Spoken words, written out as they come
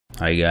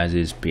Hi guys,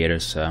 it's Peter.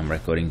 So I'm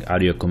recording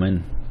audio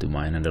comment to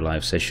my another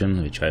live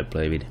session which I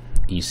play with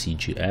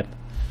ECG App.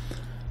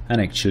 And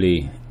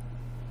actually,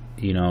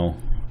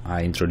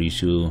 I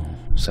introduce you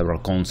several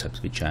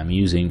concepts which I'm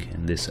using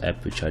in this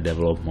app, which I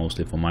developed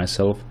mostly for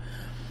myself.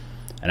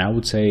 And I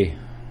would say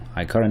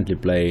I currently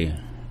play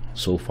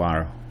so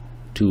far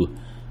 2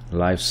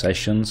 live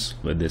sessions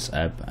with this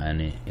app,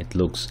 and it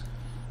looks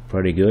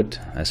pretty good,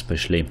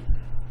 especially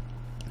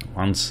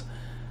once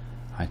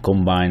I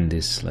combine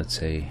this, let's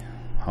say,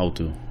 how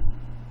to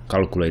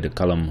calculate the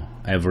column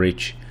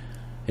average.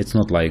 It's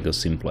not like a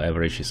simple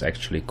average, it's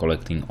actually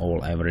collecting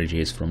all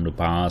averages from the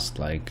past,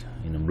 like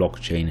in a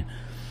blockchain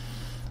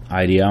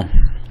idea,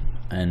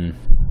 and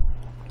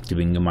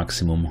giving a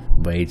maximum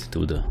weight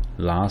to the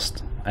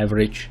last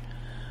average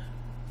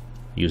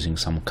using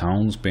some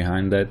counts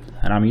behind that.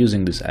 And I'm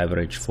using this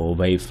average for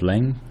wave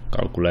length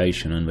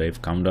calculation and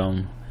wave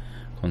countdown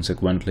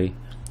consequently.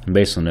 And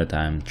based on that,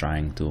 I'm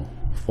trying to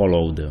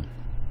follow the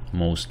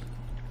most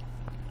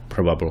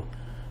probable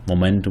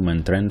momentum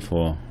and trend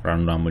for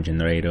random number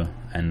generator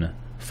and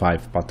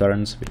 5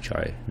 patterns which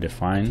I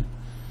define.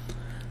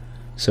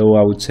 So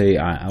I would say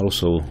I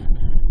also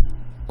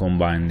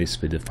combine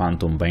this with the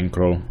phantom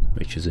bankroll,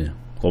 which is a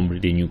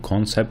completely new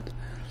concept.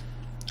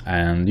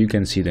 And you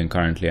can see then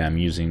currently I'm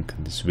using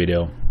this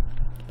video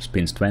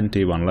spins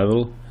 20, 1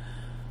 level,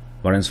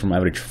 variance from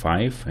average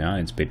 5, yeah,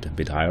 it's a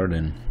bit higher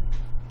than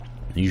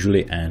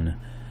usually, and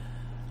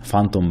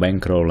phantom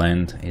bankroll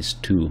length is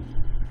 2.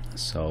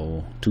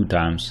 So 2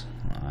 times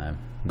I'm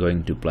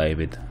going to play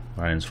with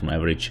variance from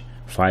average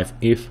 5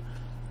 if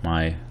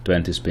my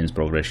 20 spins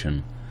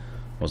progression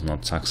was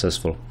not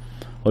successful.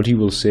 What you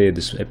will see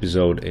this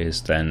episode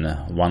is then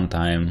 1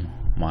 time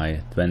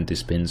my 20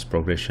 spins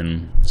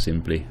progression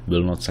simply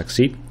will not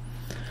succeed,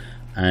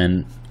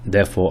 and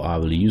therefore I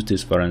will use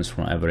this variance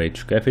from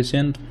average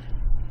coefficient.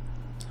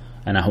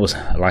 And I was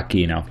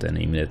lucky enough, then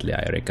immediately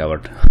I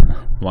recovered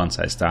once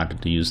I started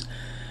to use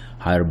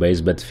higher base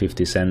bet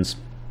 50 cents,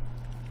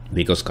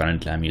 because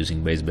currently I'm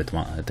using base bet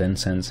 10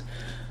 cents.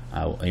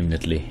 I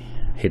immediately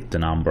hit the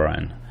number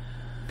and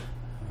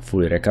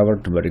fully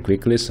recovered very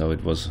quickly, so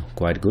it was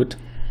quite good.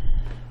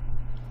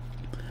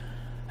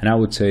 And I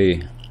would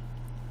say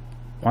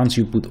once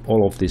you put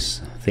all of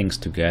these things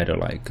together,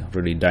 like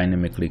really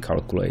dynamically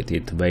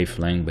calculated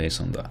wavelength based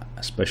on the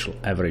special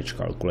average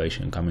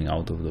calculation coming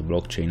out of the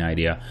blockchain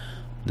idea,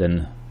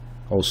 then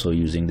also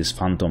using this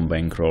phantom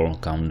bankroll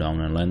countdown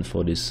and length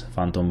for this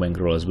phantom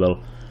bankroll as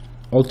well,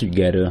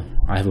 altogether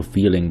I have a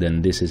feeling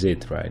then this is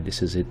it, right?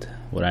 This is it.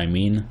 What I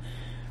mean,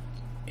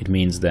 it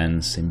means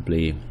then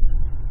simply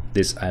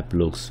this app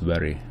looks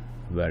very,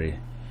 very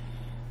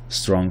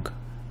strong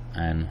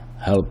and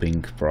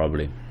helping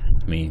probably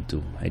me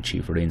to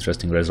achieve really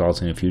interesting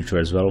results in the future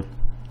as well.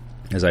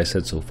 As I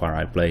said, so far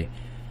I play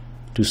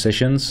 2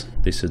 sessions.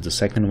 This is the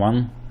second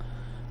one.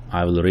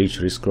 I will reach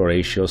risk score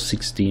ratio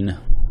 16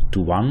 to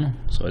 1.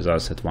 So as I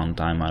said, 1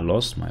 time I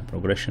lost my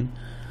progression,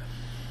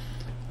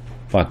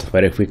 but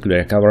very quickly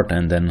recovered,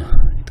 and then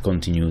it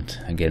continued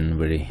again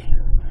very,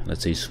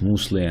 let's say,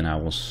 smoothly, and I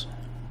was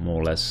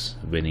more or less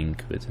winning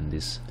within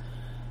this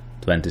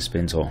 20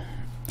 spins, or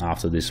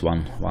after this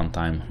one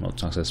time not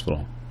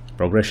successful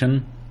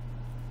progression.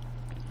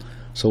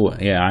 So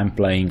yeah, I'm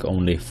playing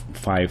only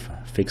 5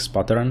 fixed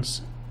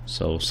patterns,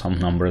 so some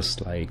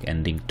numbers like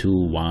ending 2,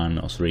 1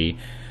 or 3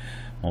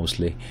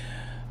 mostly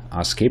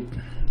are skipped,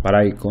 but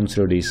I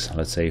consider these,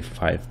 let's say,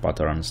 5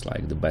 patterns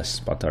like the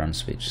best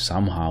patterns, which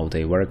somehow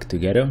they work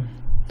together.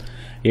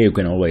 Yeah, you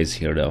can always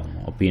hear the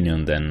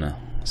opinion then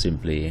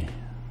simply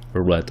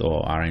roulette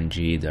or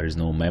RNG, there is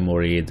no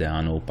memory, there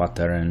are no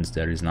patterns,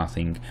 there is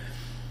nothing.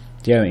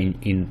 Yeah,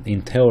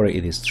 in theory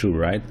it is true,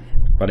 right?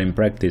 But in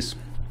practice,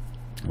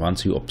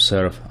 once you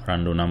observe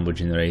random number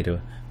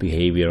generator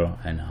behavior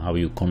and how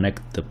you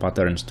connect the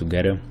patterns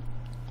together,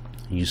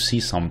 you see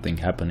something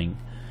happening.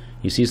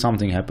 You see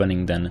something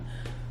happening, then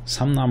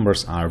some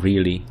numbers are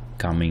really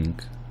coming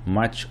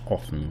much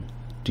often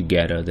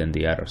together than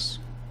the others.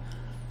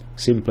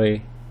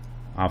 Simply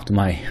after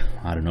my,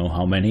 I don't know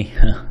how many,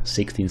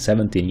 16,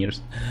 17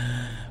 years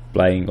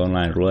playing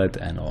online roulette,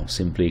 and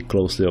simply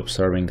closely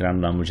observing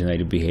random number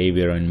generator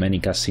behavior in many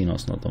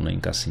casinos, not only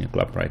in Casino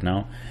Club right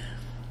now,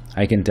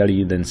 I can tell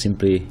you then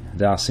simply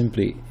there are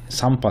simply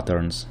some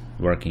patterns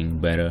working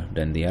better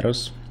than the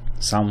others,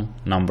 some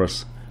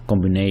numbers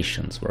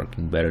combinations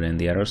working better than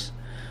the others.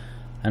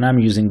 And I'm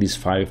using these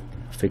 5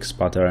 fixed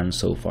patterns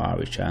so far,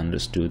 which I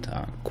understood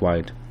are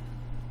quite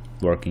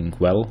working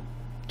well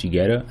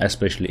together,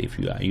 especially if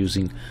you are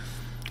using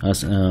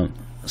a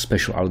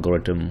special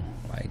algorithm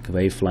like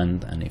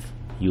wavelength, and if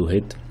you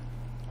hit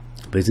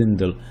within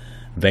the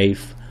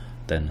wave,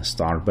 then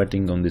start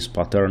betting on this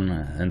pattern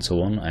and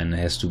so on, and it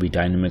has to be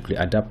dynamically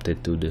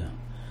adapted to the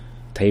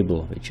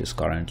table which is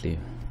currently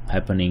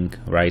happening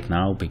right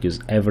now, because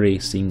every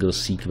single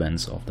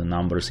sequence of the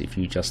numbers, if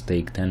you just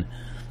take 10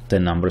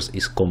 numbers,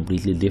 is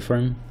completely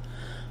different,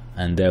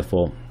 and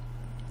therefore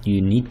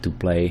you need to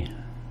play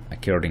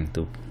according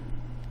to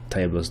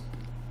table's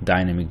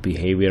dynamic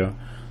behavior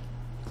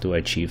to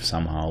achieve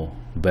somehow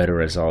better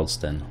results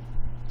than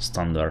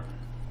standard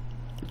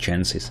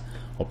chances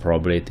or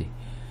probability.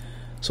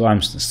 So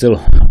I'm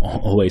still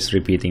always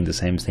repeating the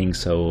same thing.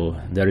 So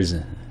there is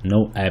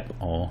no app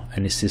or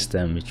any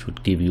system which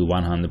would give you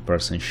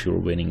 100% sure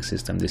winning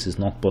system. This is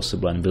not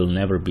possible and will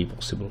never be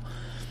possible.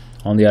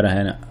 On the other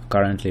hand,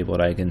 currently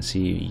what I can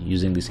see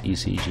using this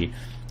ECG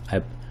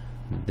app,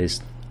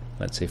 this,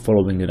 let's say,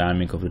 following the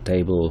dynamic of the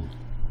table,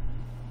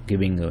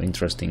 giving an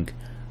interesting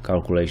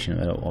calculation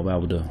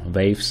about the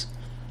waves,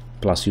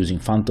 plus using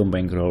phantom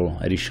bankroll.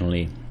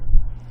 Additionally,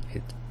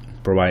 it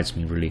provides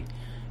me really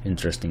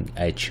interesting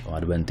edge or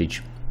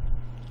advantage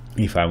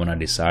if I want to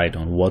decide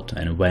on what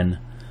and when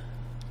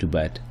to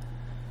bet.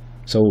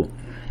 So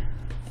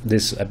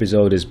this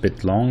episode is a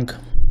bit long,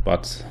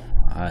 but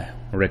I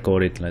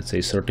recorded, let's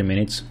say, 30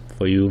 minutes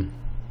for you.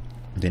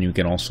 Then you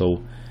can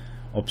also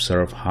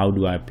observe how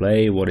do I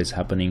play, what is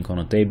happening on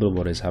a table,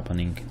 what is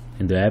happening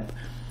in the app,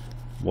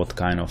 what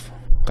kind of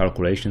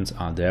calculations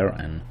are there,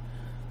 and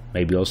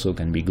maybe also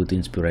can be good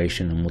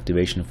inspiration and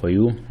motivation for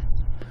you.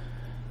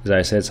 As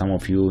I said, some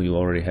of you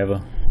already have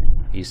a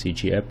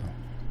ECG app,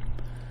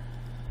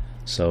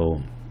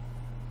 so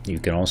you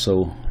can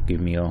also give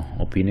me your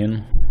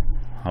opinion.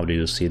 How do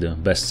you see the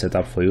best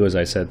setup for you? As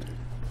I said,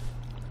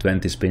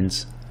 20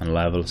 spins and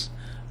levels.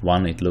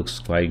 One, it looks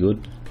quite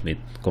good with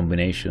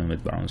combination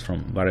with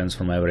variance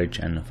from average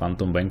and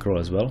phantom bankroll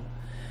as well.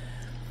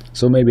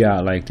 So maybe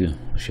I'd like to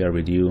share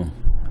with you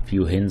a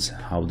few hints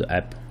how the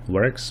app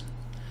works.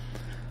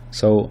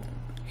 So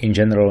in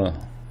general,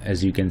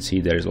 as you can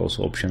see, there is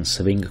also option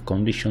swing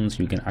conditions.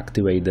 You can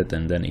activate that,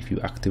 and then if you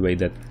activate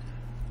that,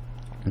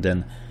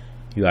 then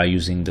you are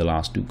using the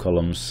last two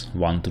columns,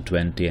 1 to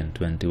 20 and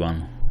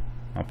 21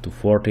 up to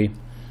 40.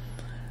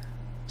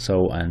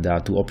 So, and there are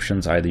two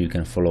options: either you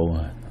can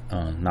follow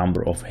a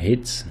number of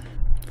hits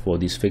for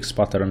these fixed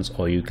patterns,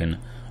 or you can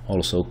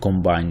also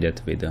combine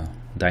that with a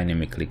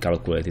dynamically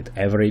calculated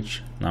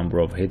average number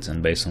of hits,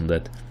 and based on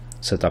that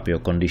set up your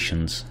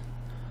conditions.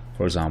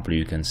 For example,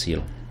 you can see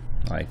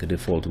like a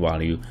default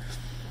value,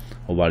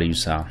 or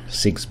values are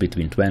 6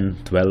 between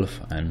 12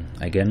 and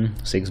again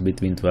 6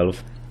 between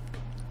 12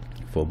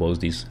 for both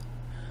these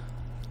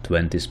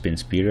 20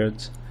 spins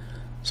periods.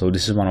 So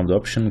this is one of the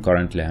options.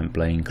 Currently I'm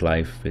playing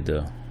live with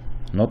the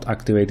not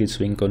activated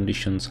swing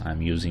conditions.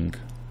 I'm using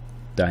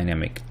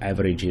dynamic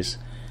averages,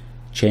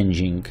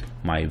 changing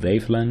my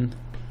wavelength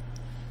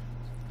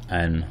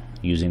and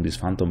using this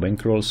phantom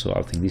bankroll. So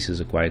I think this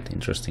is a quite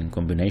interesting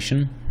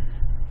combination.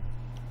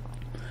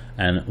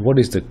 And what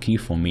is the key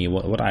for me,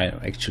 what I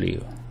actually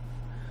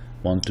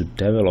want to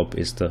develop,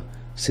 is the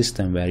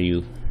system where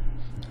you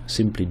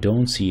simply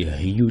don't see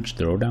huge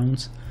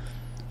drawdowns,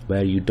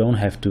 where you don't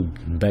have to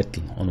bet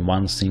on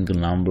one single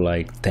number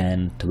like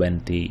 10,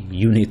 20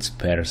 units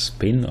per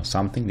spin or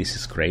something. This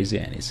is crazy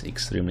and it's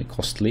extremely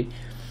costly.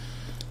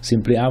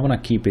 Simply I want to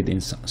keep it in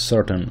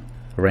certain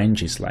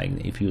ranges. Like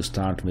if you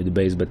start with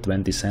base bet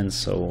 20 cents,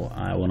 so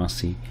I want to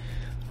see,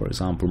 for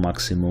example,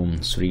 maximum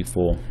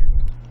 3-4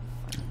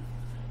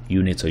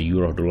 units or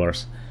euro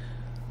dollars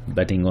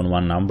betting on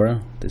one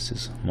number. This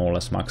is more or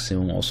less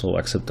maximum. Also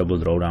acceptable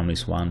drawdown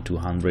is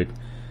 1-200.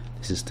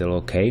 This is still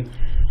okay,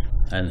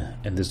 and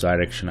in this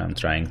direction I'm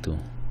trying to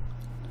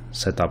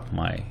set up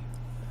my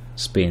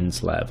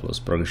spins, levels,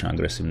 progression,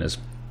 aggressiveness.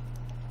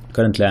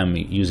 Currently I'm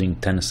using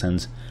 10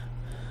 cents,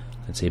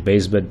 let's say,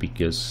 base bet,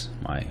 because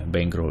my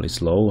bankroll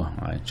is low.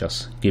 I'm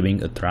just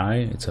giving a try.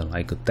 It's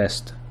like a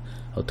test,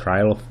 a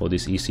trial for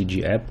this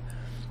ECG app.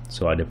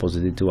 So I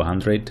deposited to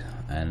 100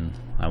 and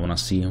I want to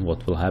see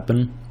what will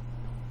happen.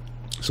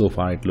 So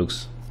far it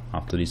looks,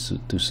 after these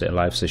two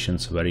live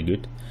sessions, very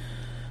good,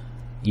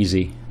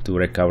 easy to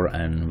recover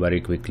and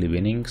very quickly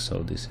winning.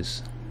 So this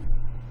is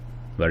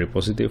very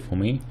positive for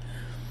me.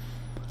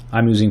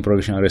 I'm using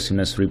progression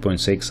aggressiveness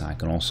 3.6. I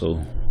can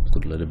also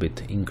could a little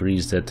bit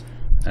increase that,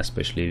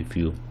 especially if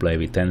you play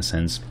with 10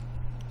 cents.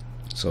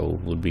 So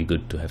it would be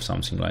good to have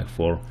something like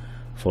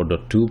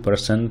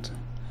 4.2%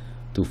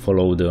 to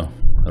follow the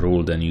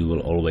rule. Then you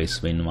will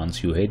always win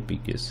once you hit,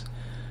 because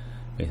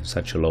with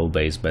such a low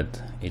base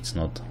bet it's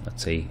not,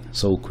 let's say,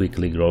 so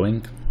quickly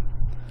growing.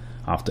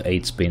 After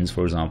 8 spins,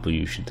 for example,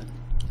 you should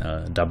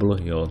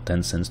double your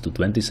 10 cents to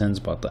 20 cents,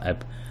 but the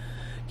app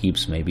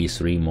keeps maybe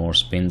 3 more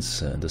spins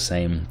the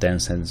same 10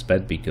 cents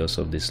bet because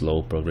of this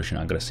low progression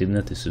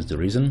aggressiveness. This is the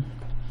reason.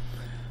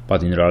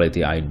 But in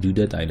reality I do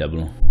that, I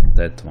double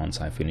that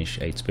once I finish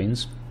 8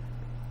 spins.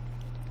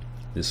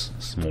 This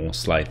small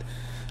slight,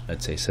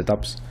 let's say,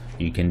 setups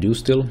you can do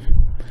still.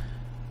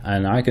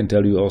 And I can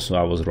tell you also,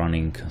 I was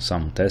running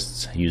some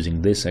tests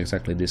using this,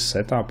 exactly this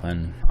setup,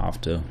 and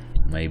after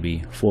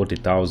maybe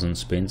 40,000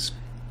 spins,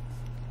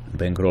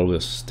 bankroll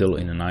was still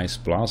in a nice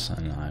plus,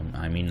 and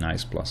I mean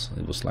nice plus.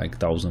 It was like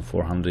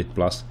 1,400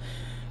 plus,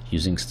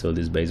 using still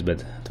this base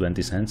bet 20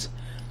 cents.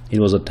 It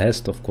was a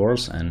test, of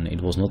course, and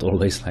it was not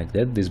always like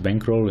that, this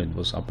bankroll. It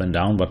was up and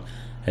down, but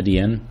at the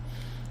end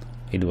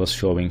it was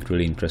showing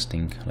really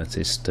interesting, let's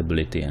say,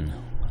 stability and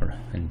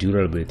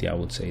durability, I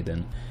would say.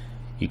 Then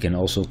you can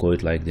also call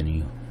it like, then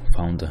you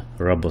found a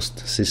robust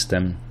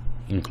system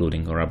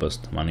including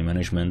robust money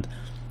management.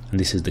 And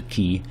this is the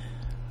key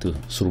to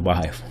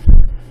survive.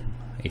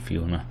 If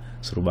you wanna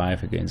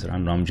survive against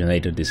random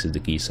generator, this is the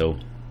key. So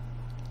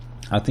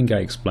I think I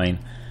explained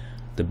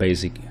the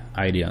basic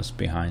ideas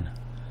behind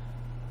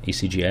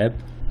ECG app.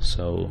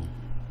 So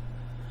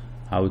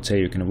I would say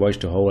you can watch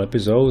the whole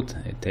episode.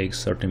 It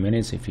takes 30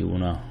 minutes. If you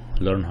wanna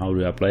learn how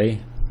to apply,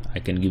 I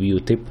can give you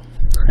a tip.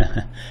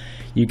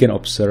 You can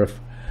observe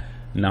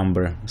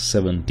number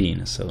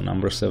 17. So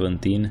number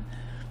 17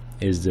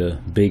 is the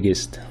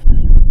biggest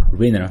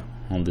winner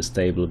on this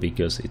table,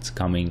 because it's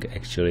coming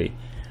actually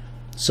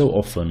so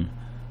often.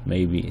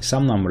 Maybe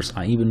some numbers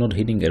are even not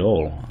hitting at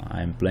all.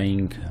 I'm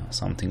playing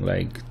something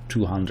like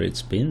 200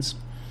 spins,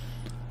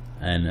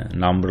 and a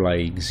number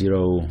like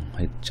 0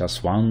 hit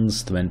just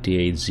once,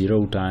 28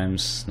 0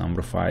 times,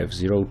 number 5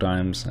 0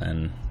 times,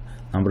 and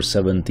number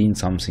 17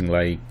 something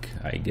like,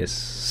 I guess,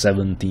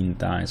 17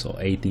 times or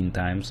 18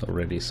 times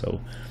already. So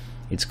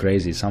it's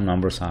crazy. Some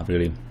numbers are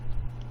really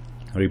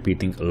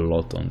repeating a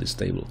lot on this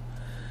table,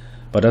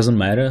 but doesn't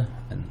matter.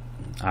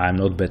 I'm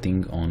not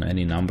betting on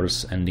any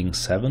numbers ending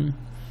 7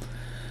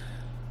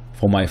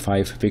 for my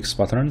 5 fixed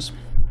patterns,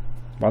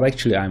 but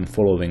actually I'm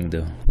following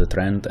the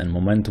trend and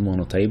momentum on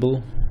the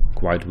table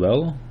quite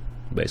well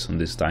based on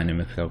this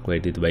dynamic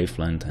calculated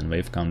wavelength and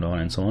wave countdown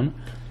and so on,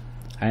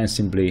 and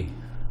simply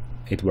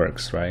it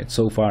works, right?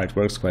 So far it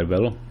works quite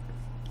well.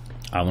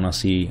 I wanna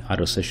see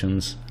other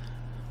sessions,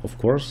 of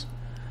course,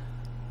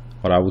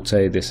 but I would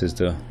say this is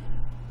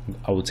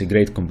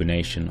great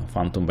combination of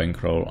phantom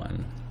bankroll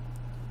and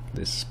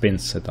this spin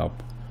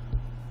setup,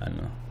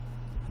 and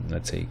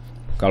let's say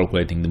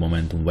calculating the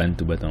momentum, when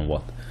to bet on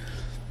what.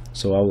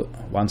 So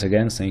once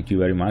again, thank you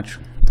very much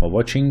for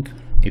watching.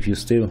 If you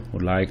still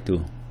would like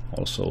to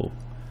also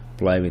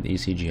play with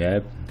ECG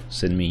app,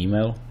 send me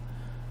email,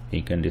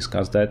 we can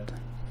discuss that.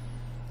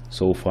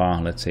 So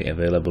far, let's say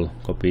available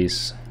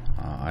copies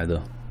are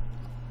either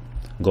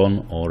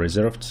gone or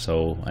reserved,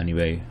 so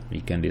anyway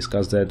we can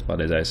discuss that.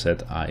 But as I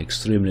said, I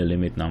extremely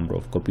limit number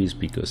of copies,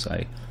 because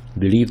I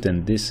believe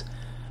that this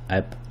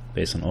app,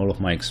 based on all of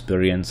my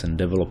experience and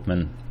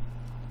development,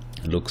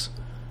 looks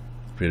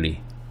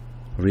really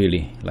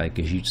like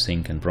a huge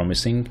thing and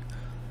promising.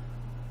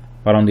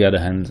 But on the other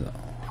hand,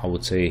 I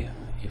would say,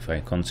 if I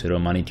consider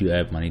Money2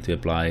 app, Money2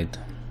 Applied,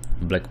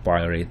 Black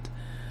Pirate,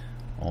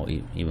 or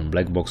even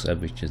Black Box app,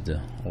 which is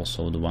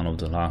also the one of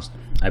the last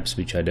apps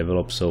which I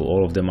developed, so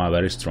all of them are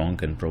very strong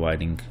and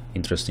providing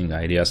interesting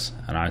ideas,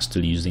 and I'm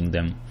still using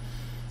them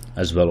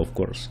as well, of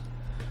course.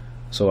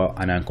 So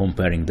and I'm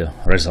comparing the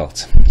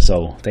results.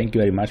 So thank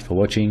you very much for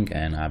watching,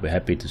 and I'll be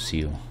happy to see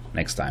you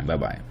next time. Bye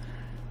bye.